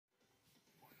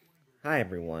Hi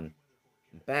everyone,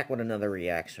 back with another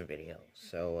reaction video.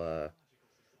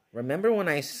 Remember when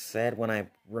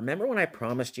I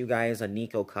promised you guys a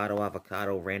NIK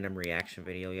avocado random reaction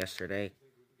video yesterday?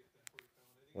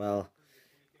 Well,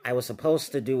 I was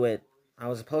supposed to do it. I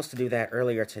was supposed to do that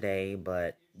earlier today,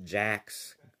 but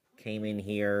Jax came in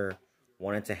here,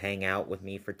 wanted to hang out with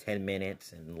me for 10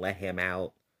 minutes and let him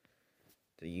out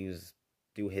to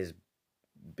do his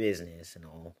business and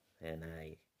all, and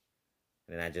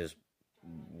I just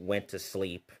went to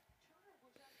sleep.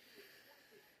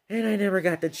 And I never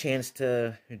got the chance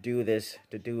to do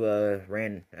a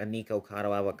NIK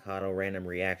avocado random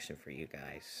reaction for you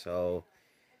guys. So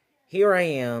here I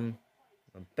am.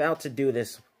 I'm about to do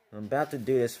this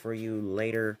for you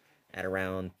later at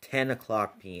around 10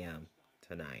 o'clock p.m.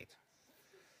 tonight.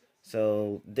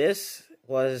 So this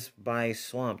was by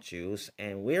Swamp Juice,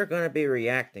 and we're going to be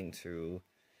reacting to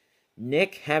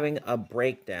NIK having a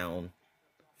breakdown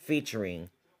featuring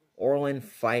ORLIN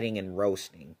fighting and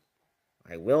roasting.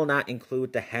 I will not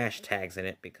include the hashtags in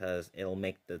it because it'll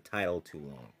make the title too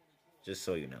long. Just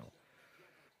so you know.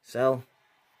 So,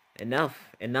 enough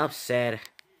said.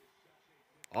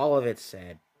 All of it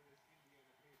said.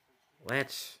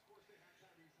 Let's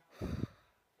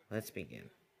begin.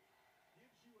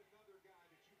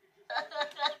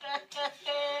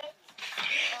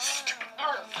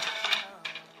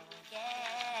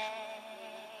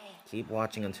 Keep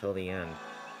watching until the end.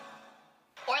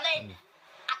 ORLIN!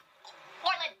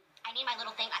 ORLIN! I need my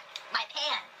little thing, my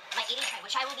pan, my eating tray,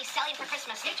 which I will be selling for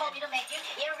Christmas. You told me to make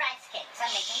your rice cakes.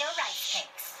 I'm making your rice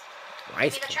cakes.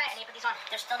 Rice Give me the tray. I need to put these on.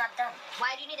 They're still not done.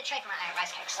 Why do you need the tray for my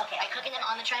rice cakes? Okay. Are you cooking them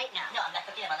on the tray? No. No, I'm not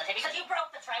cooking them on the tray because you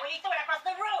broke the tray when you threw it across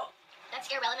the room.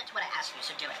 That's irrelevant to what I asked you,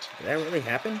 so do it. Did that really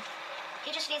happen?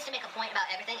 He just needs to make a point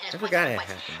about everything, and his I forgot it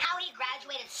happened. How he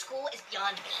graduated school is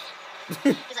beyond me.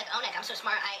 He's like, oh, Nick, I'm so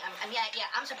smart.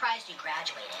 I'm surprised you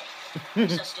graduated.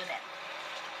 You're so stupid.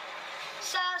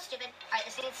 So stupid. All right,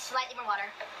 this needs slightly more water.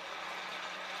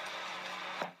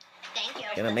 Thank you.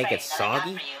 Gonna make it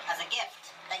soggy? For you as a gift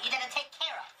that you didn't take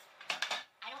care of.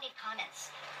 I don't need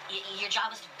comments. Your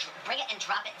job is to bring it and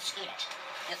drop it and scoot it.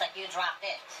 Just like you dropped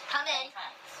it. Come in,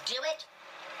 do it,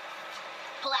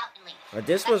 pull out and leave.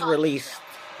 This was released.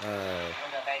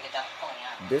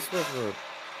 This was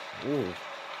ooh.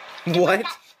 What? What's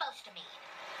that supposed to mean?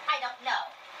 I don't know.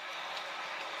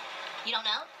 You don't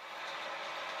know?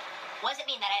 What does it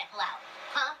mean that I didn't pull out?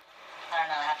 Huh? I don't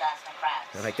know. I have to ask my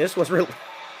crabs. Like, this was real.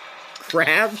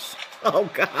 Crabs? Oh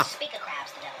god. Speak of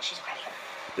crabs, the devil. She's a crabby.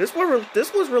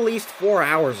 This was released 4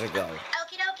 hours ago.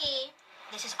 Okie dokie.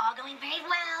 This is all going very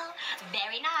well.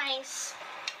 Very nice.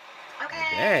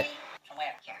 Okay. Bet. From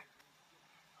where? Here.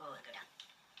 Ooh, go down.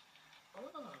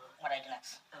 Ooh. What do I do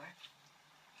next? Over.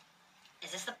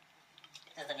 Is this the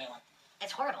new one?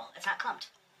 It's horrible. It's not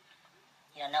clumped.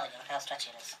 You don't know. You look how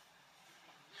stretchy it is.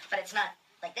 But it's not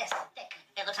like this, thick.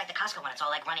 It looks like the Costco one. It's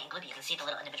all like runny and gloopy. You can see the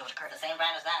little individual curves. The same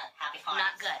brand as that. Happy Farms.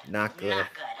 Not good. Not good.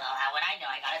 Not good. Well, how would I know?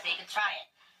 I got it so you could try it.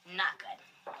 Not good.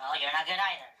 Well, you're not good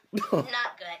either.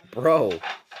 Not good. Bro.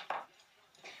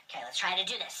 Okay, let's try to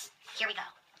do this. Here we go.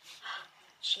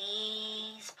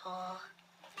 Cheese pull.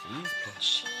 Cheese pull.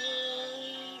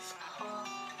 Cheese pull.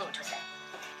 Ooh, twist it.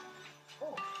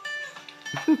 Ooh.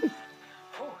 Ooh.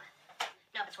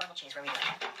 No, it's horrible cheese. Where are we doing?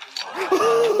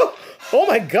 Oh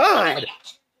my god!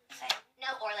 No,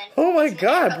 ORLIN. Oh my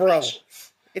god, bro.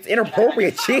 It's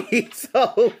inappropriate cheese.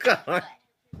 Oh god. I don't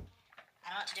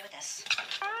know what to do with this.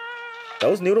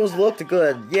 Those noodles looked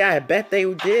good. Yeah, I bet they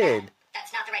did.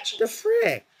 That's not the right cheese. The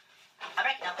frick? I'll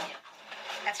break it up with you.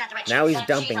 That's not the right cheese. Now he's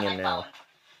dumping him now.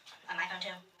 On my phone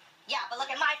too? Yeah, but look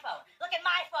at my phone. Look at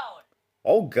my phone.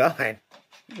 Oh god.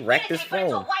 He wrecked his Put it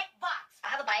into a phone. white box. I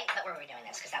have a bite, but where are we doing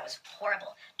this? Because that was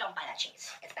horrible. Don't buy that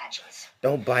cheese. It's bad cheese.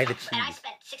 Don't buy the And I cheese.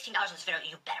 spent $16 on this video.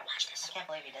 You better watch this. I can't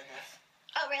believe you did this.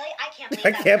 Oh, really? I can't believe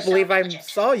I that. can't We're believe so I legit.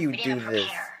 saw you We didn't do even this.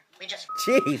 prepare. We just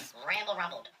Jeez.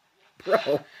 rumbled. Bro.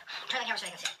 Turn the camera so I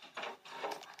can see.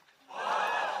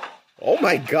 Oh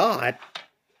my god.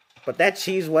 But that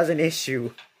cheese was an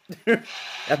issue.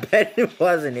 I bet it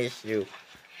was an issue.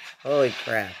 Holy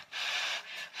crap.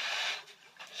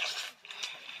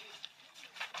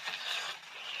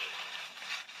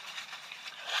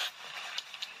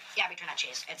 Yeah, return that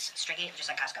cheese. It's stringy, just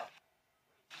like Costco.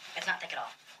 It's not thick at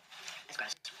all. It's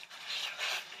gross.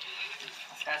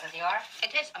 As gross as you are?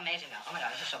 It tastes amazing though. Oh my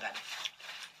god, this is so good.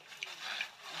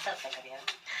 I'm so sick of you.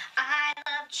 I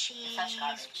love cheese. Such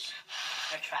garbage.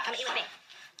 You're trash. Come eat with me.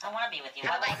 I want to be with you.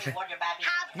 Why would I reward your bad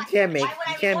behavior?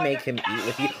 You can't make him eat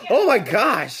with you. Oh my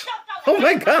gosh. Oh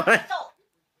my god.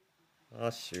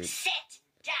 Oh shoot. Sit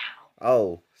down.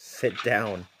 Oh, sit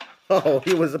down. Oh,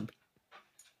 he was a...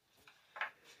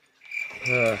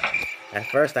 At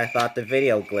first, I thought the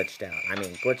video glitched out. I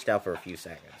mean, glitched out for a few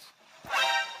seconds.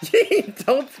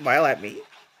 Don't smile at me.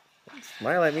 Don't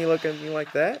smile at me, look at me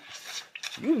like that.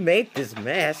 You made this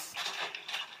mess.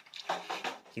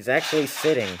 He's actually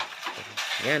sitting.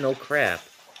 Yeah, no crap.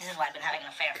 This is why I've been having an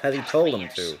affair for Because the he past told 3 him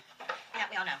years. to. Yeah,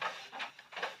 we all know.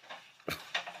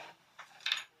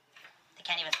 They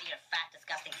can't even see your fat,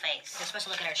 disgusting face. They're supposed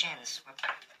to look at our chins.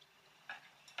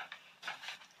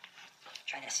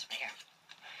 Try this right here.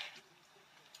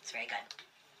 It's very good.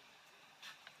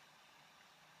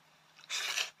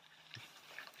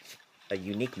 A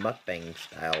unique mukbang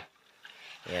style.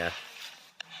 Yeah.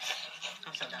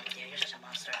 I'm so done with you. You're such a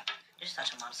monster. You're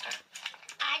such a monster.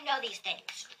 I know these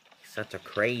things. Such a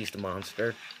crazed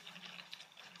monster.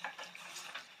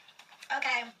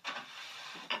 Okay.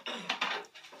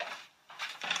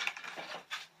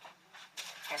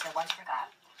 Here's the ones forgot.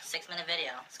 6-minute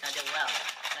video. It's gonna do well.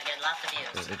 It's gonna get lots of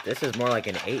views. This is more like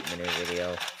an 8-minute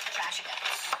video. Trash it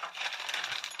goes.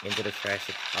 Into the trash.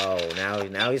 Oh,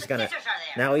 now he's gonna. Scissors are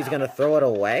there. Now he's gonna throw it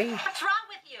away. What's wrong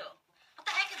with you? What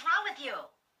the heck is wrong with you?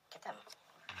 Get them.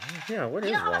 Yeah, what You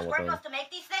is know how wrong much with work him? goes to make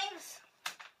these things?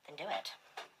 Then do it.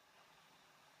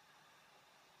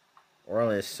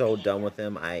 Orlin is so done with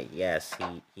him. Yes,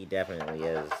 he definitely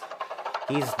is.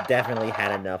 He's definitely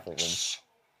had enough of him. It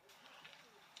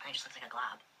just looks like a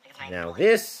glob. Like it's not even Now pulling.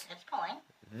 this It's pulling.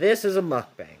 is a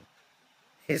mukbang.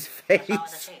 His face.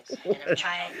 What's wrong with the cheese?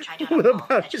 And then try doing What a roll.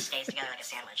 about It just stays together like a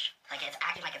sandwich. Like it's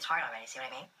acting like it's hard already. See what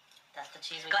I mean? That's the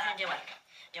cheese. Go ahead and do one.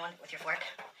 Do one with your fork.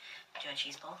 Do a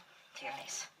cheese bowl to your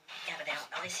face. Yeah, but they don't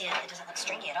always see it. It doesn't look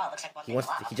stringy at all. It looks like one big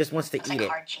glob. He just wants to Looks eat like it.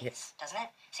 hard cheese, doesn't it?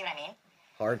 See what I mean?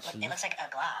 Hard Look, cheese. it looks like a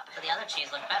glob. But the other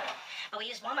cheese looked better. But we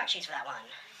used Walmart cheese for that one.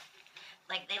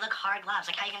 Like they look hard globs.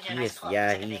 Like how you gonna do a nice pull?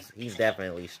 Yeah, It's like a big he's piece of-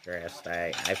 definitely stressed.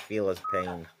 I feel his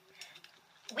pain.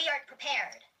 We are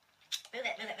prepared. Move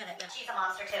it, move it, move it, move it. She's a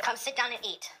monster too. Come sit down and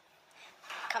eat.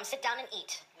 Come sit down and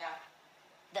eat. No.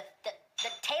 The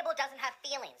table doesn't have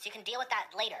feelings. You can deal with that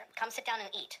later. Come sit down and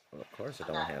eat. Well, of course, I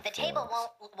don't have. The table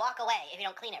won't walk away if you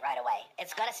don't clean it right away.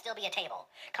 It's gonna still be a table.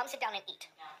 Come sit down and eat.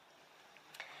 No.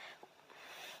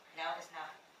 No is no.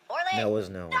 Orlin. No is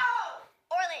no. No.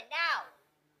 Orlin, now.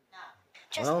 No.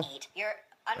 Just Well, eat. You're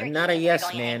under. I'm not a eating. yes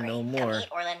You're going man angry. no Come more. eat,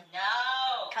 Orlin. No.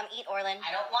 Come eat, Orlin.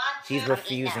 I don't want to. He's Come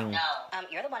refusing. Eat now. No.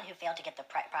 You're the one who failed to get the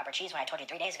proper cheese when I told you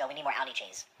 3 days ago we need more Aldi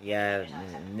cheese. Yeah,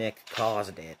 Nick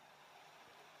caused it.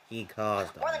 He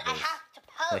caused all Orlin, I this. have to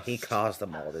post. He caused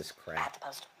them all this I have crap. to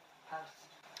post. I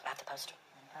have to post.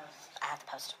 I have to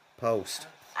post. Post.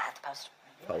 I have to post.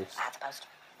 Post. I have to post.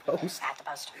 Post. I have to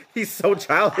post. He's so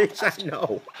childish, I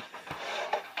know.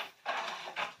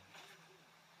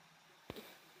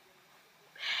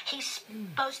 He's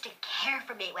supposed to care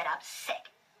for me when I'm sick.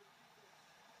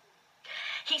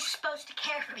 He's supposed to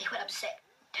care for me when I'm sick.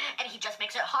 And he just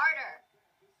makes it harder.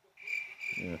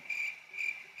 Yeah.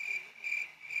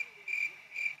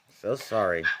 So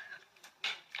sorry.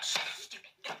 Stupid.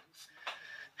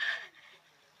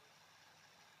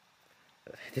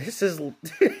 This is... I'm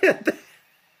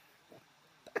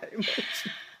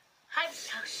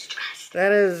so stressed.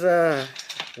 That is,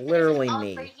 literally All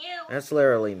me. for you. That's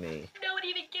literally me. No one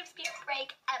even gives me a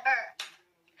break ever.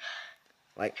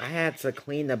 Like, I had to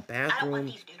clean the I don't want bathroom,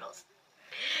 these noodles.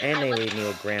 and I they want leave me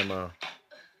with grandma.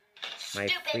 My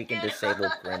stupid freaking noodles.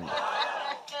 disabled grandma.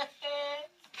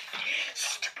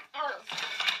 Stupid noodles.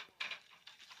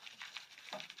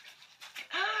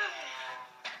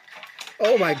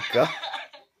 Oh my god.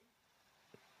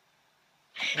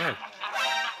 Oh,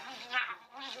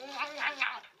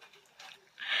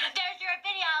 There's your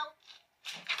video.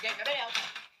 There's your video.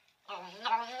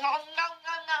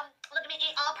 Look at me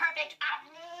eat all perfect.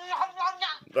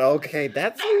 okay,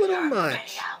 that's a little There's your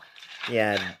much. video.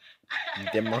 Yeah,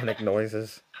 demonic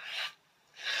noises.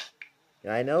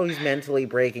 I know he's mentally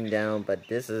breaking down, but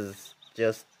this is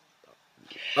just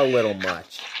a little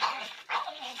much.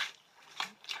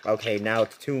 Okay, now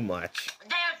it's too much.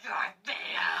 There's your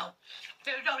video.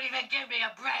 You don't even give me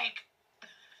a break.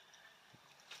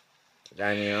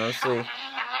 I mean, honestly,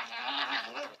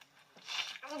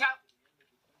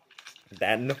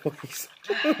 that noise.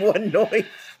 What noise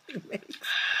he makes.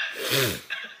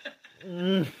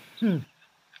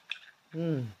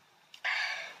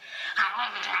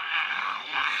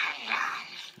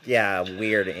 Yeah,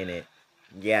 weird in it.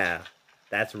 Yeah,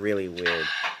 that's really weird.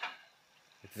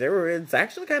 It's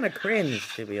actually kind of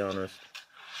cringe, to be honest.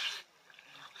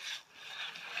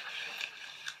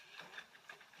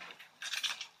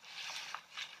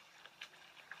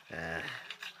 Yep.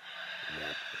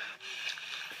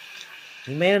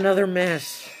 He made another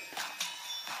mess.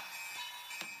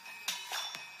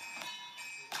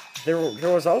 There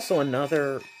was also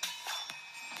another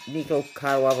NIK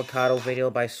Avocado video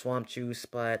by Swamp Juice,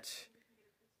 but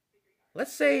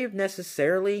let's say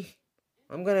necessarily,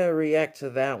 I'm gonna react to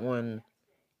that one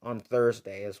on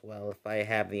Thursday as well, if I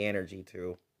have the energy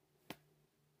to.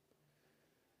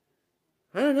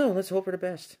 I don't know, let's hope for the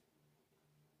best.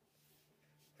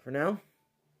 For now,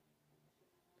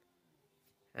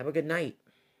 have a good night.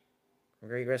 A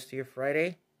great rest of your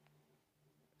Friday.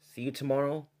 See you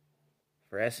tomorrow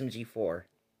for SMG4.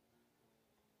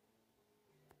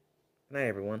 Good night,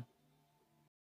 everyone.